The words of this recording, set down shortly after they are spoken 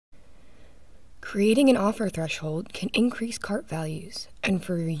Creating an offer threshold can increase cart values, and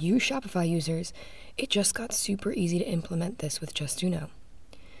for you Shopify users, it just got super easy to implement this with Justuno.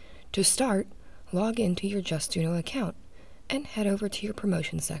 To start, log into your Justuno account and head over to your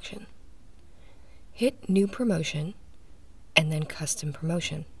promotion section. Hit New Promotion and then Custom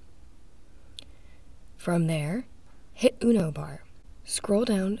Promotion. From there, hit Uno bar. Scroll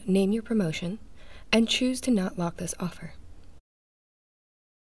down, name your promotion, and choose to not lock this offer.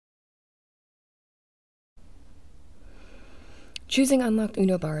 Choosing unlocked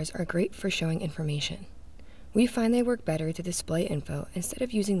Uno bars are great for showing information. We find they work better to display info instead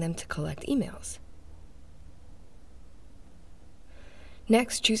of using them to collect emails.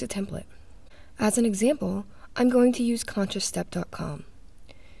 Next, choose a template. As an example, I'm going to use ConsciousStep.com.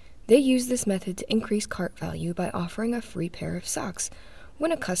 They use this method to increase cart value by offering a free pair of socks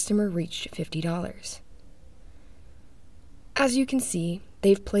when a customer reached $50. As you can see,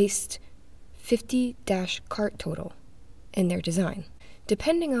 they've placed 50-cart total in their design.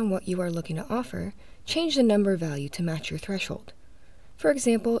 Depending on what you are looking to offer, change the number value to match your threshold. For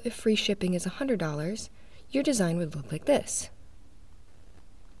example, if free shipping is $100, your design would look like this.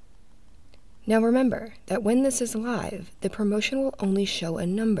 Now remember that when this is live, the promotion will only show a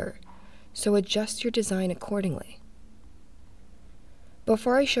number, so adjust your design accordingly.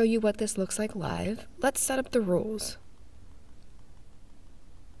 Before I show you what this looks like live, let's set up the rules.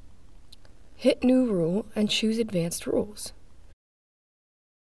 Hit New Rule and choose Advanced Rules.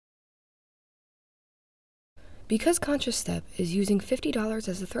 Because Conscious Step is using $50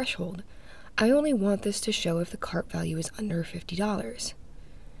 as a threshold, I only want this to show if the cart value is under $50.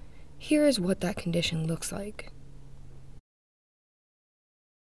 Here is what that condition looks like.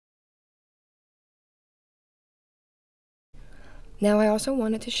 Now I also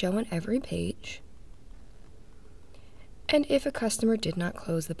want it to show on every page, and if a customer did not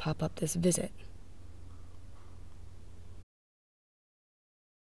close the pop-up this visit.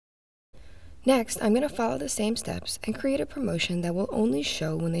 Next, I'm going to follow the same steps and create a promotion that will only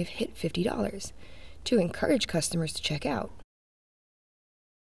show when they've hit $50 to encourage customers to check out.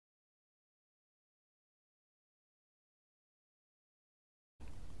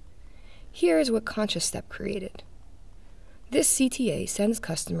 Here is what Conscious Step created. This CTA sends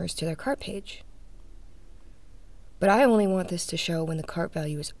customers to their cart page. But I only want this to show when the cart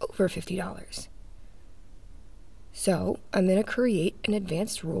value is over $50. So I'm going to create an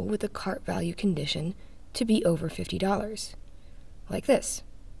advanced rule with the cart value condition to be over $50, like this.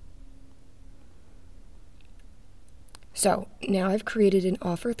 So now I've created an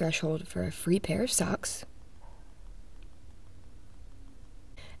offer threshold for a free pair of socks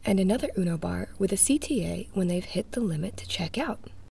and another Uno bar with a CTA when they've hit the limit to check out.